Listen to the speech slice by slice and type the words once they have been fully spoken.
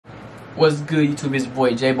What's good, YouTube? It's your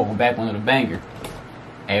boy J-Bone back on the banger.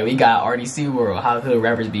 Hey, we got RDC World. How hood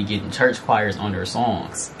rappers be getting church choirs on their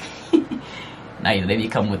songs. Now they be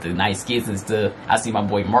coming with the nice skits and stuff. I see my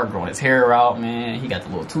boy Mark growing his hair out, man. He got the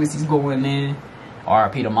little twisties going in.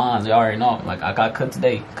 RIP to Mons, you already know. Like, I got cut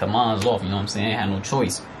today. Cut Mons off, you know what I'm saying? Had no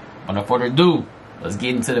choice. Without further ado, let's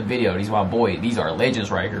get into the video. These are my boy. These are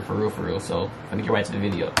legends right here, for real, for real. So, let me get right to the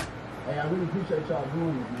video. Hey, I really appreciate y'all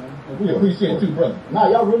doing this, man. We appreciate you, brother. Nah,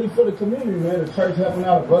 y'all really for the community, man. The church helping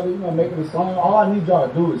out a brother, you know, making a song. All I need y'all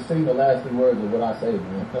to do is sing the last 3 words of what I say,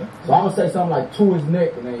 man. Okay. So I'm gonna say something like "to his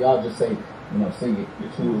neck," and then y'all just say, you know, sing it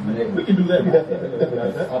to his neck. We can do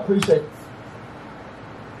that. I appreciate it.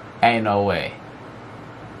 Ain't no way.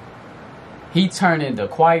 He turning the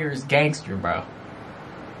choir's gangster, bro.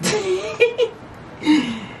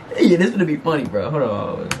 Yeah, this gonna be funny, bro. Hold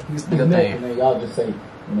on. And then y'all just say,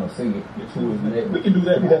 you know, sing it to his neck. We can do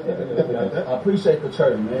that. I appreciate the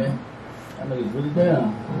church, man. That nigga's really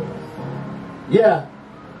down. Yeah.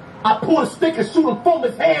 I pull a stick and shoot him from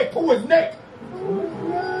his head to his neck.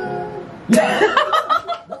 Yeah.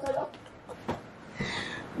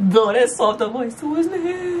 Bro, that soft voice to his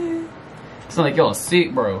neck. Sound like y'all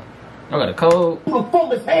sick, bro. Y'all got a cold. Shoot him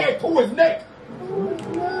from his head to his neck.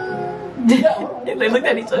 They looked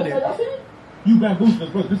at each other. You bamboozled us,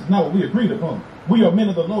 brother. This is not what we agreed upon. We are men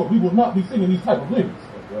of the Lord. We will not be singing these type of lyrics.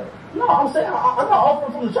 No, I'm saying I'm not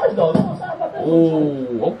offering from the church though. You know what I'm saying about that?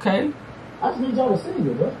 Oh, okay. I just need y'all to sing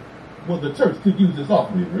it, bro. Well, the church could use this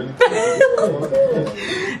offering, really.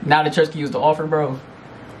 Now the church can use the offering, bro.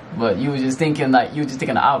 But you was just thinking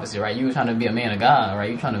the opposite, right? You was trying to be a man of God,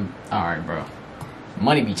 right? You trying to, all right, bro.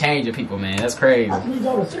 Money be changing people, man. That's crazy. I just need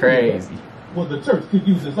y'all to sing Crazy. It, well, the church could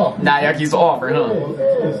use this offering. Now y'all can use the offering, huh?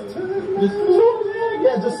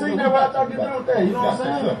 Yeah, just sing that right after you get done with that. You know what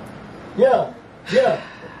I'm saying? Yeah, yeah.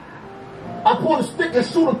 I pull a stick and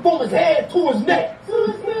shoot him from his head to his neck.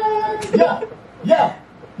 Yeah, yeah,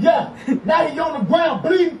 yeah. Now he on the ground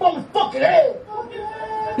bleeding from his fucking head.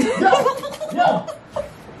 Yeah,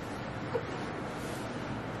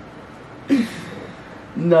 yeah.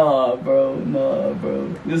 Nah, bro. Nah,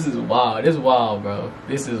 bro. This is wild. This is wild, bro.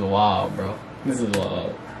 This is wild, bro. This is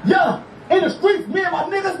wild. Yeah. In the streets, me and my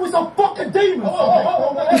niggas, we some fucking demons.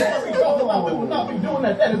 Oh, that's what we talking about. We will not be doing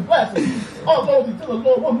that. That is blasphemy. All those to the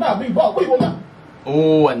Lord will not be bought. We will not.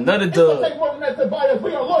 Oh, another dub. Take more than that to buy us.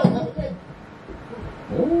 We are loyal.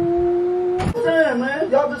 Ooh. Man,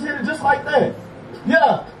 y'all just hit it just like that.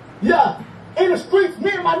 Yeah, yeah. In the streets,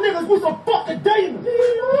 me and my niggas, we some fucking demons.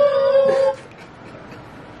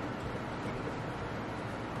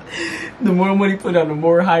 The more money put on, the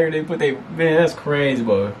more higher they put they. Man, that's crazy,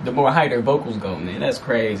 bro. The more higher their vocals go, man. That's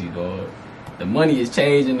crazy, dog. The money is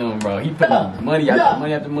changing them, bro. He putting money after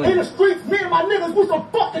money after money. In the streets, me and my niggas, we some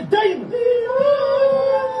fucking demons.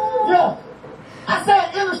 Yeah. I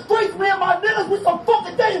said, in the streets, me and my niggas, we some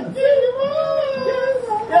fucking demons.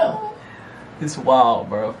 Yeah. It's wild,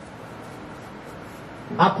 bro.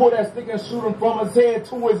 I pull that stick and shoot him from his head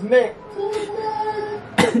to his neck.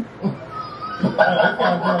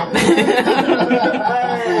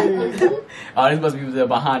 Oh, this must be the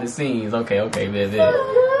behind the scenes. Okay, okay, man.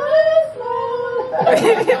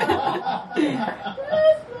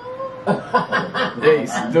 They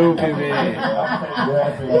stupid, man.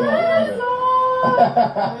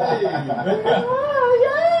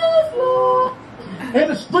 In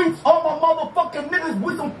the streets, all my motherfucking niggas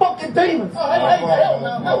with some fucking demons.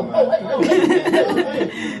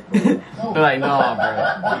 They're like, nah, bro.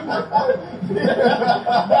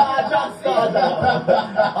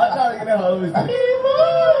 I'm trying to get out of this.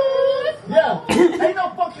 Yeah, ain't no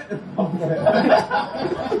fucking.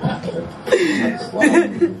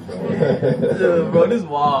 Bro, this is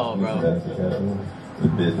wild, bro. The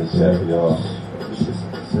business chef, y'all.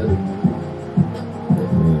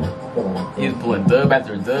 He was pulling dub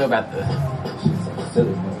after dub after.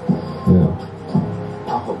 Yeah. I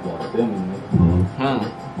hope y'all feel me, man. Hmm.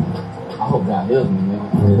 I hope God heals me, man.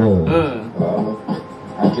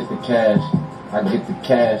 I get the cash.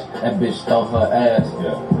 That bitch stole her ass.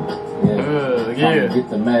 Yeah. Get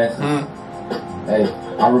the masses. Hey,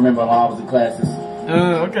 I remember when I was in classes.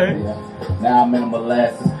 Okay. Yeah. Now I'm in the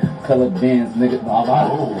molasses. Colored bins, nigga.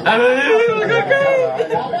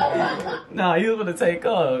 Nah, he was gonna take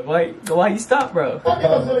off. Why you stop, bro?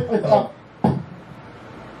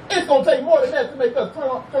 It's gonna take more than that to make us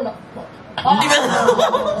turn up.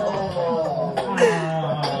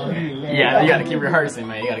 Yeah, you gotta keep rehearsing,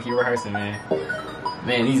 man. You gotta keep rehearsing, man.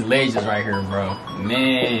 Man, these legends right here, bro.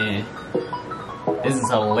 Man. This is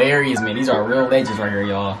hilarious, man. These are real legends right here,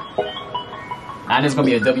 y'all. Now this is gonna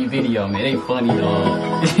be a W video, man. They funny,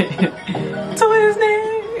 dog. To his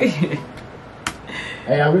name.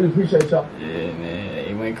 Hey, I really appreciate y'all. Yeah, man.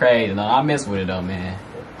 It went crazy. No, I mess with it though, man.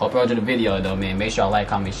 Hope y'all enjoyed the video though, man. Make sure y'all like,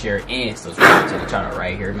 comment, share, and subscribe to the channel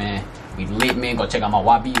right here, man. We lit, man. Go check out my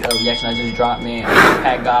YB reaction I just dropped, man.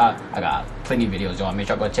 Pack God. I got plenty of videos, y'all. Make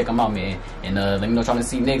sure y'all go check them out, man. And let me know what y'all want to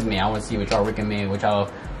see next, man. I want to see what y'all recommend, what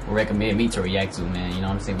y'all recommend me to react to, man. You know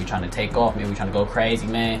what I'm saying? We trying to take off, man. We trying to go crazy,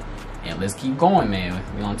 man. And let's keep going, man.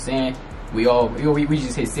 You know what I'm saying? We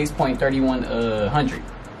just hit 6.31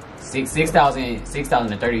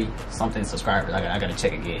 6,030 something subscribers. I gotta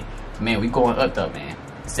check again. Man, we going up though, man.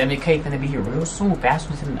 7K gonna be here real soon,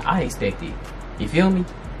 faster than I expected. You feel me?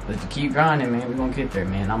 Let's keep grinding, man. We gonna get there,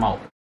 man. I'm out.